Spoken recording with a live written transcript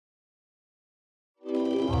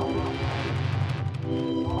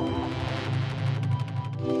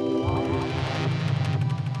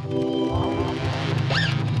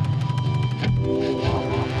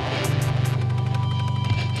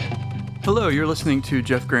Hello, you're listening to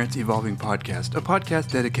Jeff Grant's Evolving Podcast, a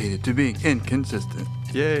podcast dedicated to being inconsistent.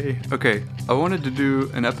 Yay. Okay, I wanted to do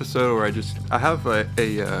an episode where I have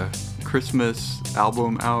a Christmas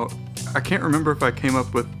album out. I can't remember if I came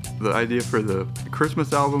up with the idea for the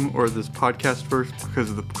Christmas album or this podcast first,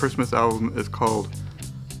 because the Christmas album is called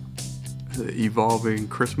the Evolving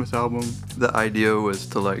Christmas Album. The idea was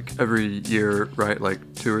to every year write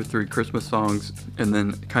 2 or 3 Christmas songs and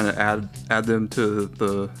then kind of add them to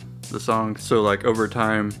the songs. So over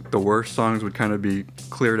time, the worst songs would kind of be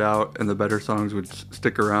cleared out and the better songs would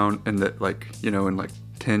stick around, and that in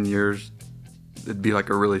 10 years it'd be a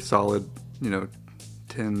really solid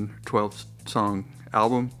 10, 12 song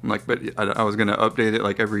album. But I was going to update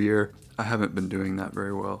it every year. I haven't been doing that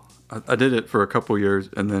very well. I did it for a couple years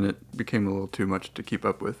and then it became a little too much to keep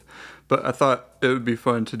up with. But I thought it would be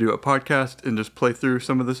fun to do a podcast and just play through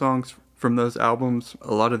some of the songs from those albums.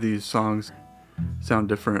 A lot of these songs sound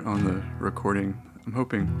different on the recording. I'm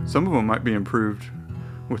hoping some of them might be improved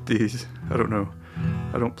with these. I don't know.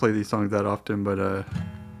 I don't play these songs that often, but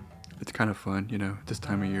it's kind of fun, this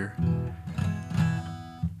time of year.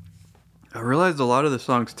 I realized a lot of the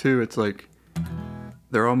songs too, it's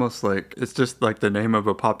they're almost it's just the name of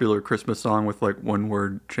a popular Christmas song with one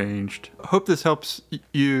word changed. I hope this helps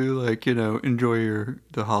you enjoy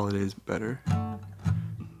the holidays better.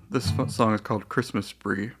 This song is called Christmas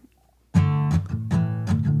Spree.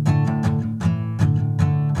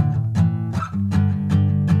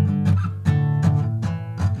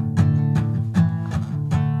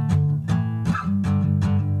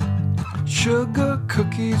 Sugar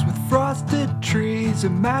cookies with frosted trees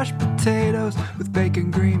and mashed potatoes with bacon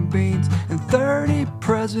green beans and 30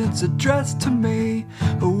 presents addressed to me.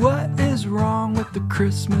 But what is wrong with the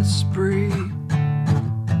Christmas spree?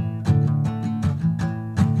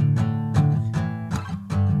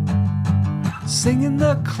 Singing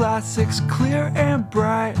the classics clear and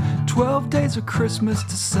bright, 12 days of Christmas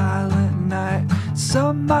to Silent Night.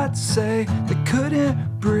 Some might say they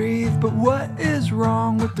couldn't breathe, but what is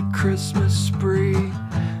wrong with the Christmas spree?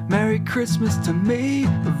 Merry Christmas to me,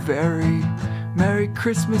 a very Merry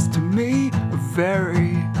Christmas to me, a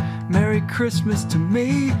very Merry Christmas to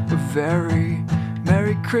me, a very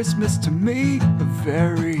Merry Christmas to me, a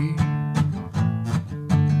very.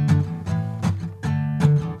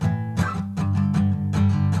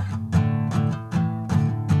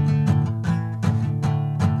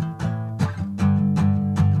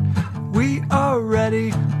 We are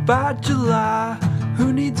ready by July.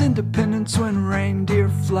 Who needs independence when reindeer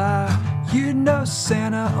fly? You know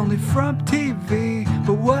Santa only from TV,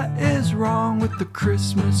 but what is wrong with the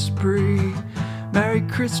Christmas spree? Merry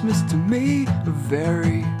Christmas to me, a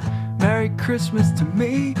very Merry Christmas to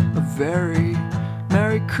me, a very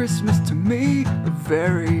Merry Christmas to me, a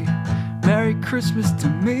very Merry Christmas to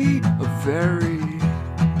me, a very.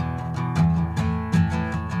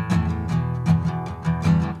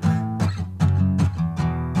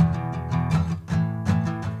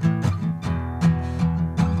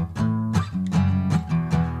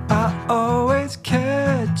 Always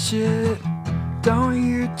catch it. Don't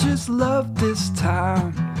you just love this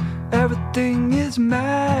time? Everything is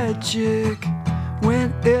magic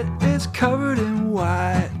when it is covered in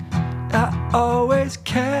white. I always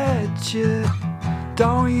catch it.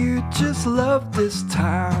 Don't you just love this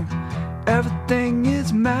time? Everything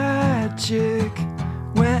is magic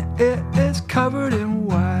when it is covered in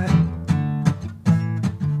white.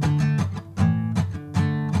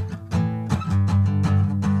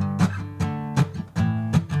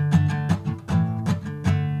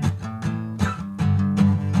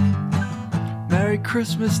 Merry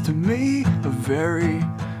Christmas to me, a very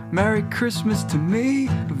Merry Christmas to me,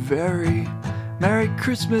 a very Merry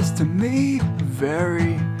Christmas to me, a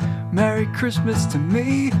very Merry Christmas to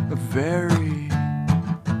me, a very.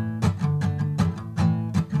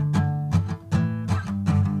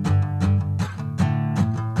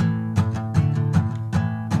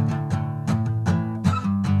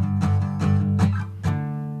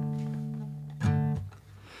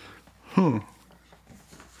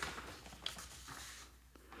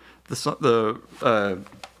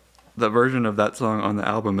 The version of that song on the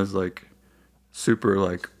album is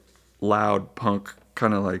super loud punk,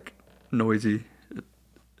 kind of noisy.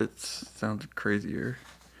 It sounds crazier.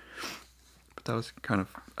 But that was kind of,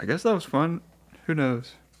 I guess that was fun. Who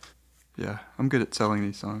knows? Yeah, I'm good at selling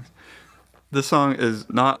these songs. This song is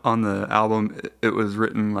not on the album. It was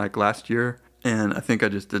written last year, and I think I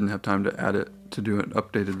just didn't have time to add it to do an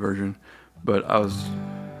updated version. But I was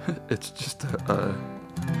It's just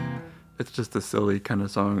a silly kind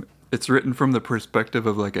of song. It's written from the perspective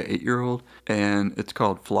of like an 8-year-old, and it's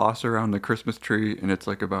called "Floss Around the Christmas Tree," and it's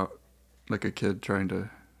like about like a kid trying to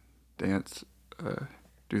dance,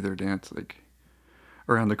 do their dance like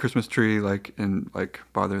around the Christmas tree, like, and like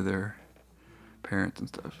bother their parents and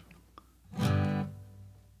stuff.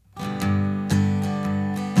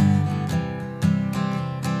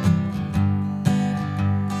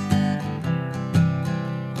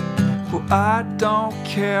 Well, I don't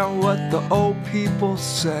care what the old people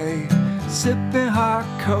say, sipping hot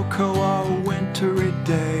cocoa all wintry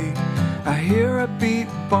day. I hear a beat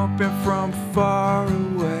bumping from far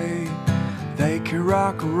away. They can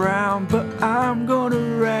rock around, but I'm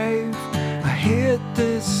gonna rave. I hear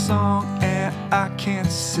this song and I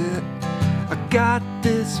can't sit. I got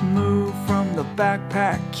this move from the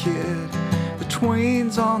Backpack Kid. The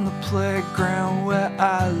tweens on the playground where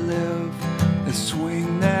I live, they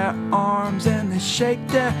swing their arms and they shake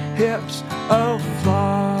their hips. Oh,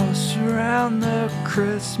 floss around the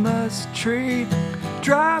Christmas tree,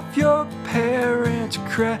 drive your parents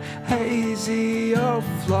crazy. Oh,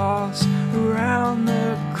 floss around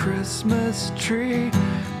the Christmas tree.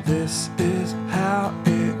 This is how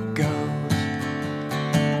it goes.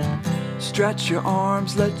 Stretch your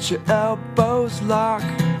arms, let your elbows lock.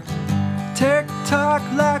 Tick-tock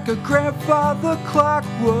like a grandfather clock.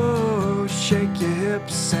 Whoa, shake your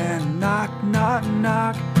hips and knock, knock,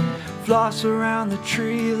 knock. Floss around the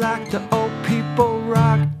tree like the old people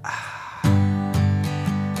rock.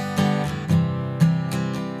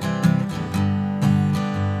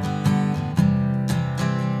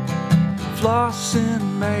 Flossing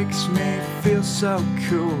makes me feel so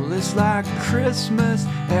cool. It's like Christmas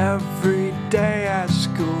every day at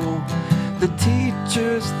school. The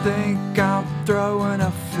teachers think I'm throwing a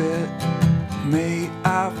fit. Me,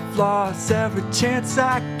 I floss every chance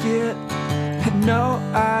I get. And no,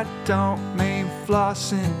 I don't mean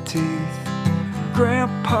flossing teeth.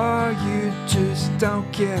 Grandpa, you just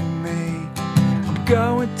don't get me. I'm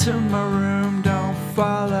going to my room, don't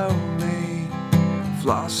follow me.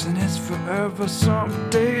 Flossing is forever,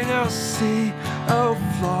 someday they'll see. Oh,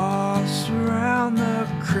 floss around the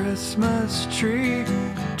Christmas tree,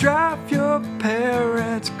 drive your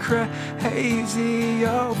parents crazy.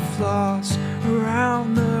 Oh, floss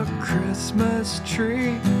around the Christmas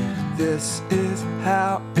tree. This is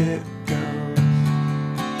how it goes.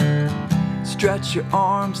 Stretch your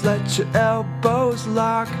arms, let your elbows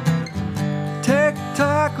lock.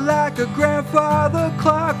 Tick-tock like a grandfather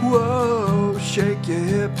clock. Whoa, shake your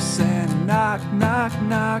hips and knock, knock,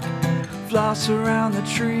 knock. Floss around the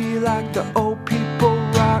tree like the old people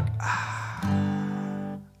rock.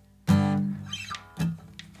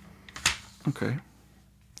 Okay,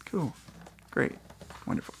 cool, great,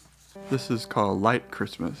 wonderful. This is called Light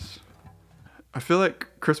Christmas. I feel like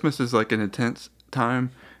Christmas is like an intense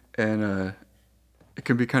time, and it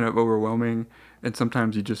can be kind of overwhelming, and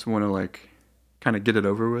sometimes you just want to like kind of get it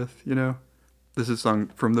over with, you know? This is sung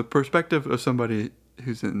from the perspective of somebody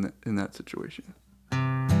who's in that situation.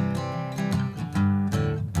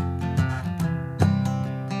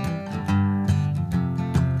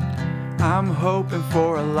 I'm hoping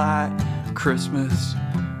for a light Christmas.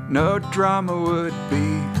 No drama would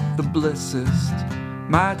be the blissest.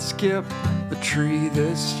 Might skip the tree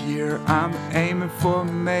this year. I'm aiming for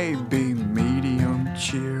maybe medium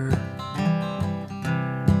cheer.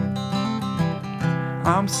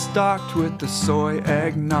 I'm stocked with the soy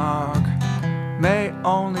eggnog. May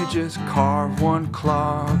only just carve one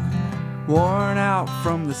clog. Worn out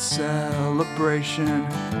from the celebration,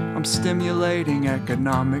 I'm stimulating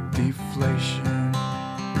economic deflation.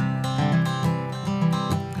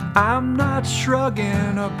 I'm not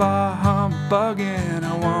shrugging or bah humbugging.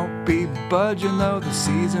 I won't be budging though the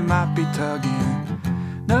season might be tugging.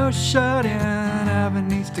 No shut-in ever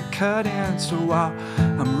needs to cut in. So while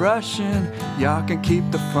I'm rushing, y'all can keep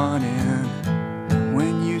the fun in.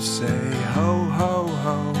 When you say ho ho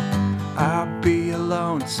ho, I'll be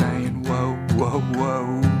alone saying whoa whoa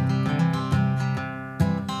whoa.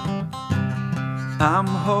 I'm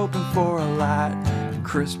hoping for a light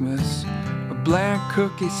Christmas. A bland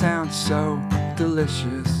cookie sounds so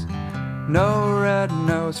delicious. No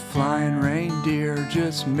red-nosed flying reindeer,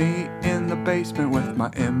 just me in the basement with my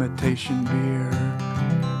imitation beer.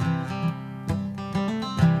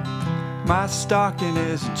 My stocking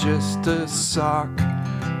is just a sock.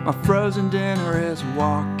 My frozen dinner is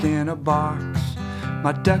walk in a box.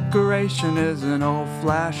 My decoration is an old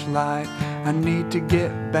flashlight. I need to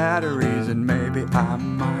get batteries and maybe I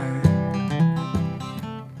might.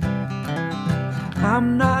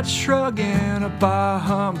 I'm not shrugging or bar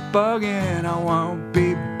humbugging. I won't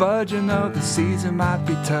be budging, though the season might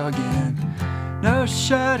be tugging. No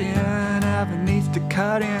shut-in, ever needs to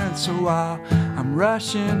cut in. So while I'm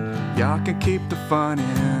rushing, y'all can keep the fun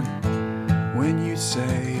in. When you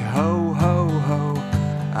say ho, ho, ho,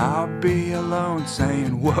 I'll be alone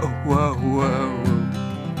saying whoa, whoa, whoa.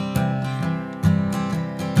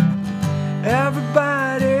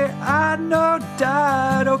 Everybody I know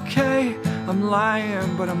died, okay, I'm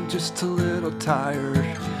lying, but I'm just a little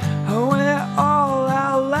tired. I went all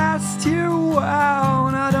out last year, wow,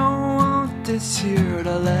 and I don't want this year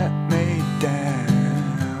to let me down.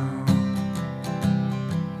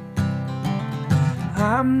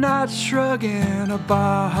 I'm not shrugging or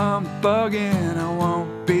bar humbugging. I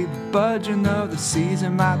won't be budging, though the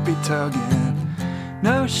season might be tugging.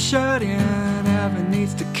 No shut-in ever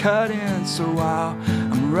needs to cut in. So while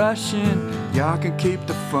I'm rushing, y'all can keep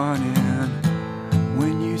the fun in.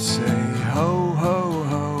 When you say ho, ho,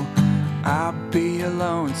 ho, I'll be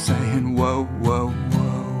alone saying whoa, whoa,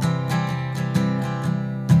 whoa.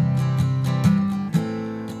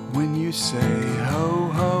 When you say ho,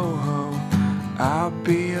 ho, ho, I'll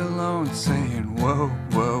be alone saying whoa,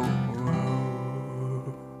 whoa, whoa.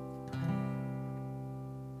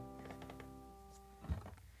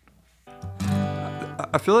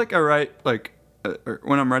 I feel like I write, like,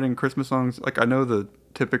 when I'm writing Christmas songs, like, I know the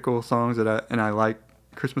typical songs that I like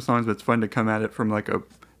Christmas songs, but it's fun to come at it from, like, a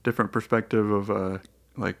different perspective of,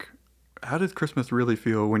 like, how does Christmas really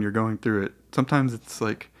feel when you're going through it? Sometimes it's,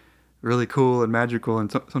 like, really cool and magical,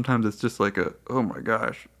 and sometimes it's just like oh my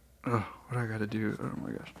gosh, oh, what do I gotta do? Oh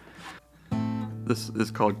my gosh. This is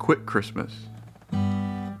called Quit Christmas.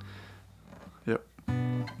 Yep.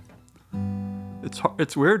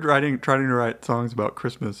 It's weird trying to write songs about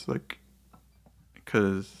Christmas, like,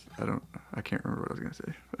 because I can't remember what I was gonna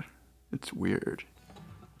say, but it's weird.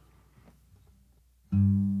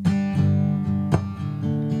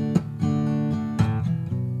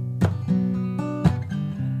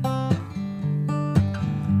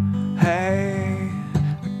 Hey,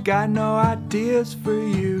 I got no ideas for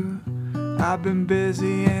you. I've been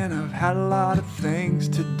busy and I've had a lot of things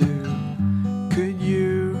to do. Could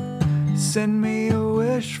you send me a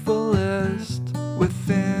wishful list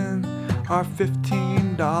within our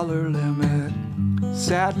 $15 limit?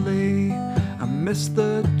 Sadly, I missed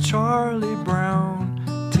the Charlie Brown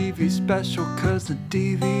TV special 'cause the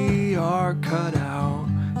DVR cut out.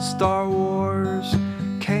 Star Wars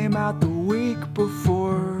came out the week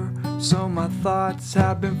before, so my thoughts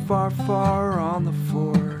have been far, far on the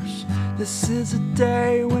force. This is a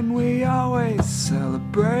day when we always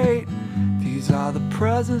celebrate. These are the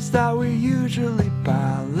presents that we usually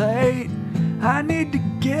buy late. I need to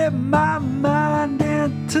get my mind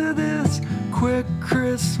into this quick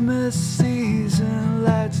Christmas season.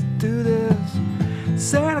 Let's do this.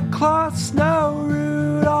 Santa Claus, Snow,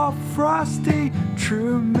 Rudolph, Frosty,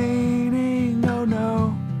 true meaning, oh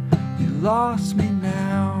no, you lost me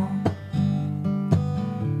now.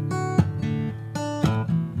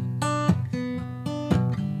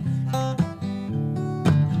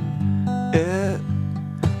 It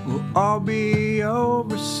will all be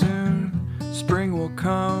over soon. Spring will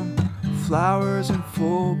come, flowers in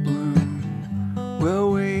full bloom.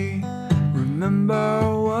 Will we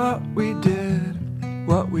remember what we did,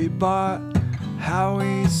 what we bought, how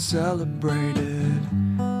we celebrated?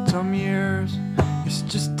 Some years it's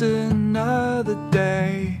just another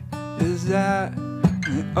day. Is that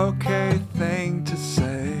an okay thing to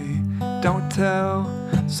say? Don't tell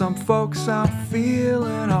some folks I'm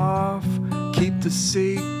feeling off. Keep the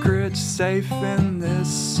secrets safe in this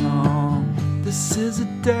song. This is a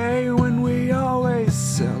day when we always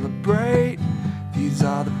celebrate. These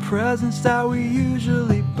are the presents that we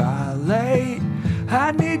usually buy late.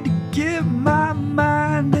 I need to get my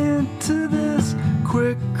mind into this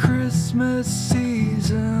quick Christmas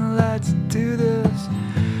season. Let's do this.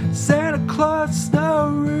 Santa Claus,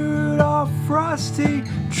 Snow, Rudolph, Frosty,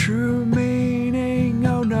 true meaning,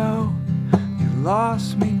 oh no, you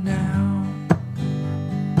lost me now.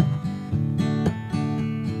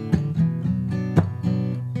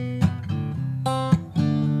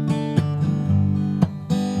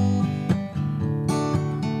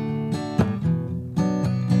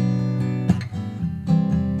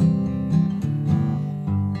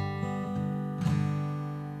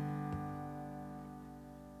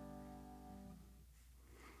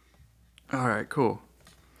 All right, cool.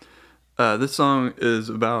 This song is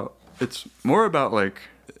about, it's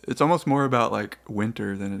almost more about like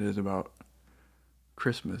winter than it is about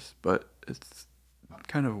Christmas, but it's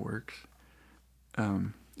kind of works.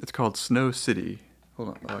 It's called Snow City. Hold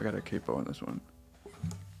on, I got a capo on this one.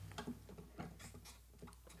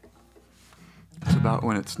 about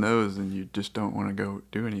when it snows and you just don't want to go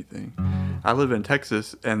do anything. I live in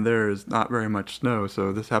Texas and there's not very much snow,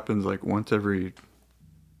 so this happens like once every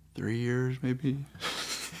 3 years maybe.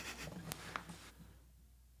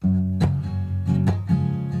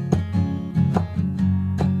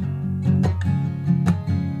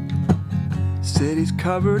 City's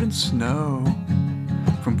covered in snow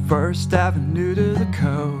from First Avenue to the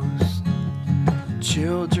coast.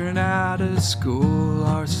 Children out of school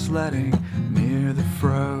are sledding near the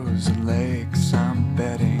frozen lakes. I'm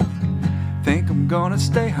betting, think I'm gonna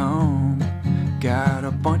stay home. Got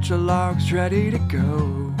a bunch of logs ready to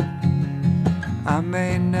go. I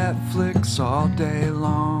made Netflix all day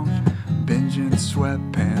long, binging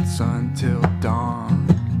sweatpants until dawn.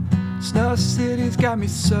 Snow City's got me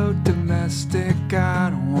so domestic, I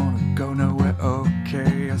don't wanna go nowhere,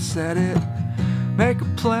 okay, I said it. Make a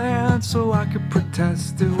plan so I could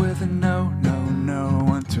protest it with a no, no,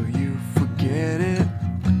 no, until you forget it.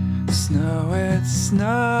 Snow, it's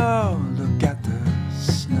snow, look at the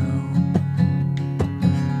snow.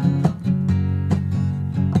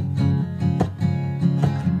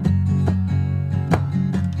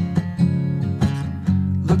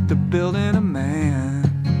 Look, they're building a man.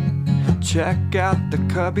 Check out the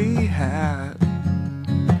cubby hat.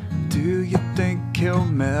 Do you think he'll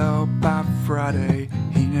melt by Friday?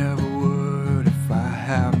 He never would if I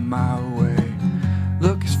had my way.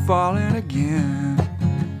 Look, he's falling again.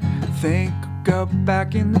 Think I'll go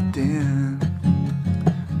back in the den.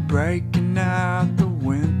 Breaking out the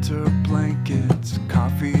winter blankets.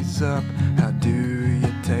 Coffee's up, how do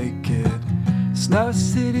you take it? Snow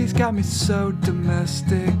City's got me so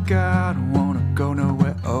domestic, I don't wanna go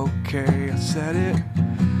nowhere, okay, I said it.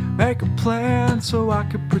 Make a plan so I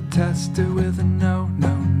could protest it with a no,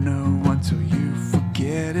 no, no, until you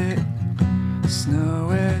forget it. Snow,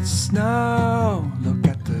 it's snow, look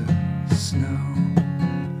at the snow.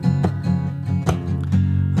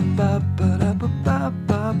 Ba ba da ba ba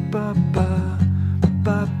ba ba ba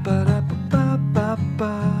ba ba da ba ba ba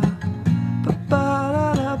ba ba ba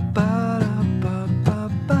da ba da ba ba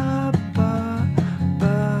ba ba ba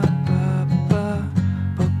ba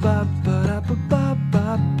ba ba da ba ba ba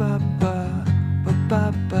ba ba ba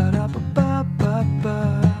ba da ba ba ba ba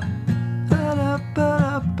da da ba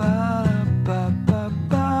ba ba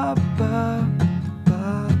ba ba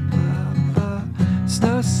ba.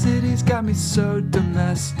 Snow City's got me so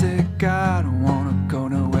domestic, I don't wanna go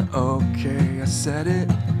nowhere, okay, I said it.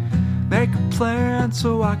 Make a plan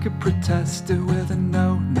so I could protest it with a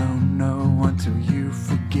no, no, no, until you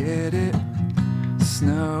forget it.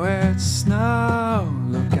 Snow, it's snow,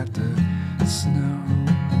 look at the snow.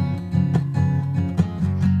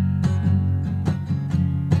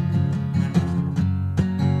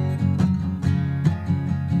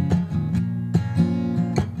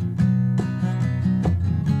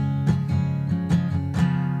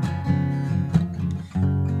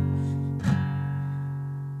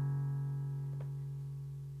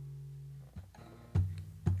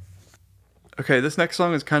 Okay, this next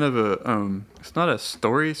song is kind of a, it's not a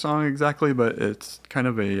story song exactly, but it's kind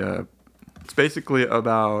of a, it's basically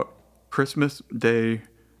about Christmas Day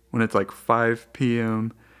when it's like 5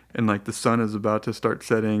 p.m. and like the sun is about to start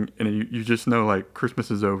setting and you just know like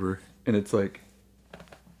Christmas is over. And it's like,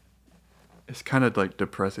 it's kind of like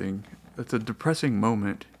depressing. It's a depressing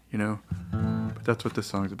moment, you know, but that's what this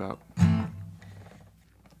song's about.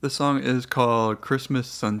 The song is called Christmas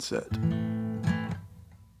Sunset.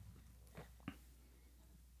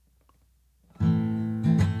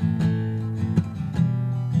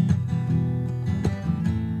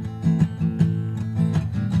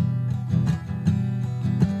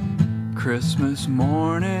 Christmas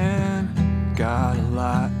morning, got a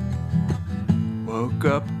lot. Woke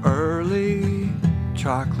up early,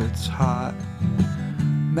 chocolate's hot.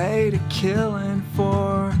 Made a killing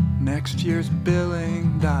for next year's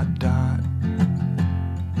billing, ...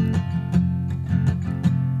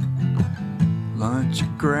 Lunch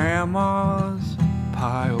at grandma's,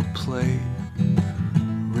 pile plate.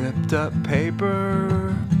 Ripped up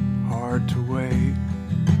paper, hard to wait.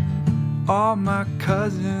 All my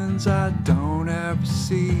cousins I don't ever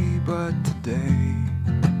see but today.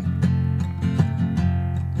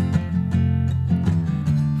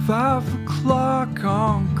 5 o'clock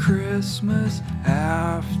on Christmas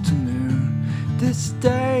afternoon. This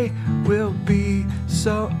day will be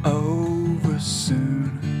so over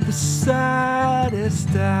soon. The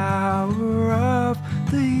saddest hour of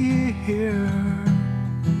the year.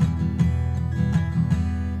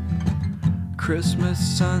 Christmas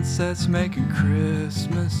sunsets making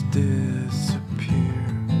Christmas disappear.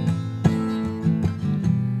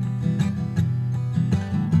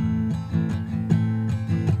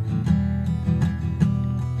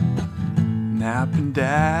 napping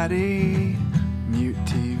daddy, mute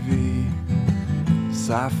TV,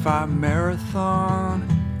 sci-fi marathon,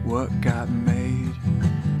 what got made.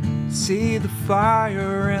 See the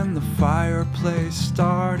fire in the fireplace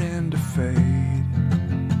starting to fade.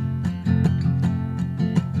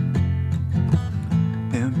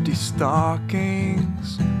 Empty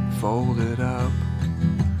stockings folded up,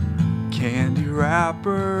 candy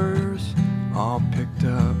wrappers all picked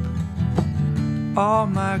up. All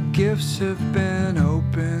my gifts have been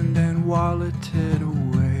opened and walleted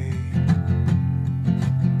away.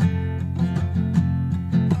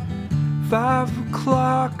 5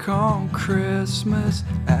 o'clock on Christmas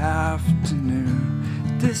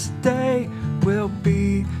afternoon. This day will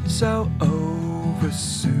be so over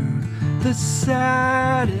soon. The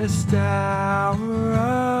saddest hour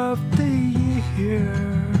of the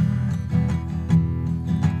year.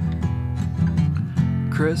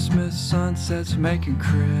 Christmas sunsets making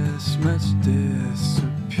Christmas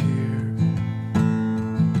disappear.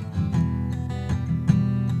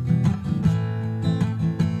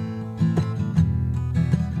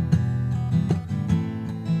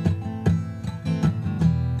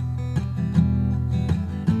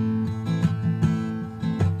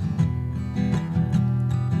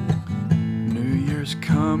 New Year's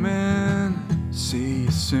coming, see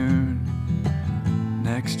you soon.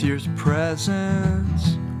 Next year's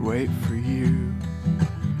presents wait for you.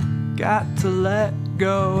 Got to let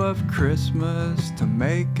go of Christmas to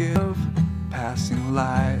make it of passing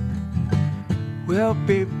light. We'll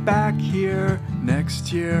be back here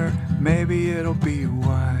next year, maybe it'll be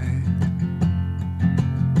white.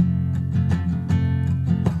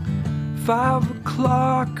 5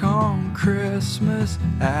 o'clock on Christmas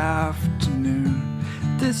afternoon.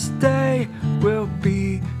 This day will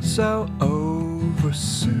be so over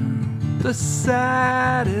soon. The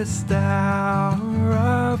saddest hour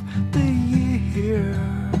of the year.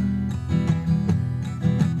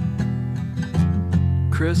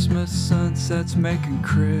 Christmas sunsets making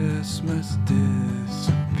Christmas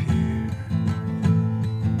disappear.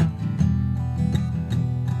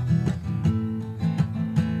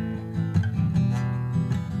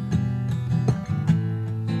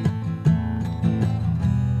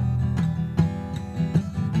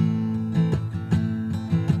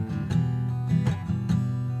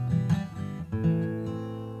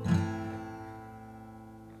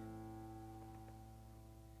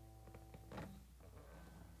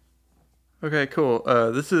 Okay, cool.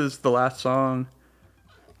 This is the last song.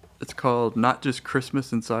 It's called Not Just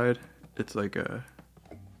Christmas Inside. It's like a...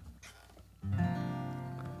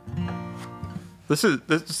 This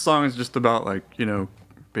song is just about, like, you know,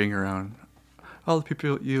 being around all the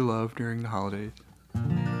people you love during the holidays.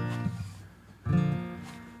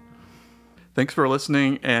 Thanks for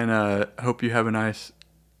listening, and I hope you have a nice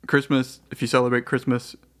Christmas. If you celebrate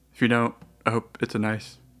Christmas, if you don't, I hope it's a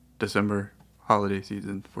nice December holiday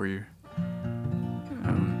season for you.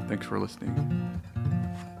 Thanks for listening.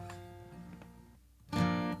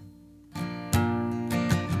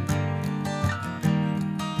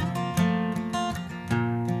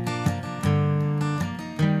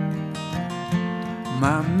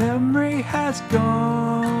 My memory has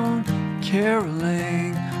gone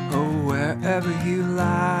caroling. Oh, wherever you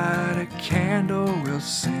light a candle, we'll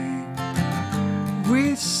sing.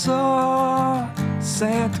 We saw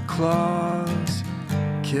Santa Claus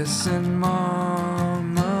kissing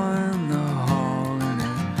Mama in the hall, and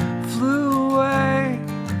it flew away,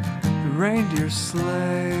 the reindeer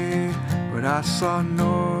sleigh. But I saw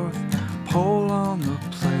North Pole on the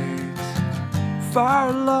plates,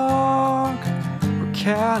 fire log or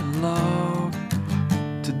catalog.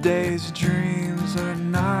 Today's dreams are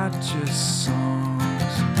not just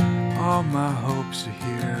songs. All my hopes are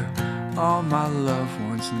here, all my loved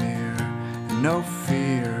ones near, and no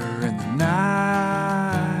fear in the night.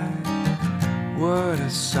 What a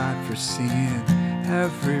sight for seeing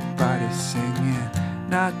everybody singing,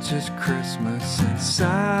 not just Christmas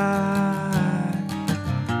inside.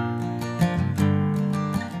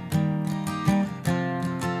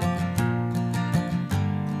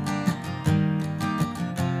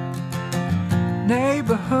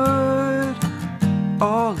 Neighborhood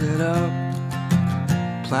all lit up,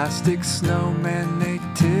 plastic snowman,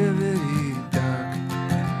 nativity duck.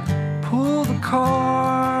 Pull the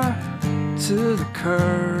car to the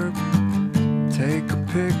curb, take a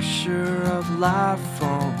picture of life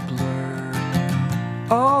all blurred.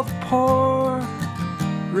 All the poor,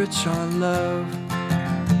 rich on love,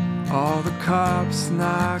 all the cops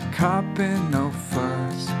not copping no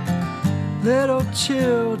fuss. Little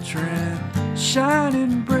children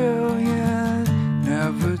shining brilliant,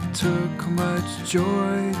 never took much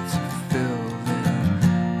joy to fill them.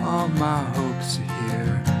 all my hopes are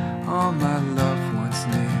here, all my loved ones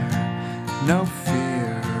near. No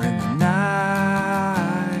fear in the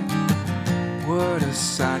night. What a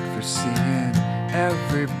sight for seeing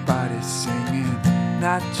everybody singing,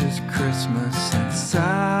 not just Christmas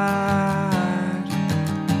inside.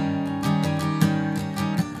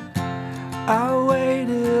 I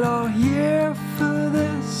waited all year for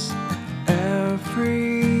this,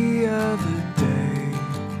 every other day.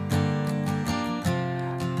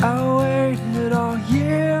 I waited all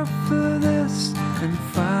year for this, and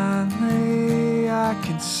finally I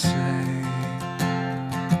can say,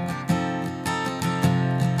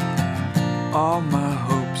 all my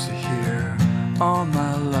hopes are here, all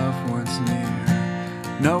my loved ones near.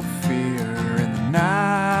 No fear in the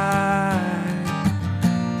night.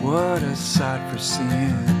 What a sight for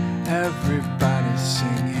seeing everybody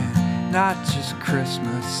singing, not just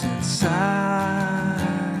Christmas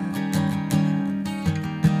inside.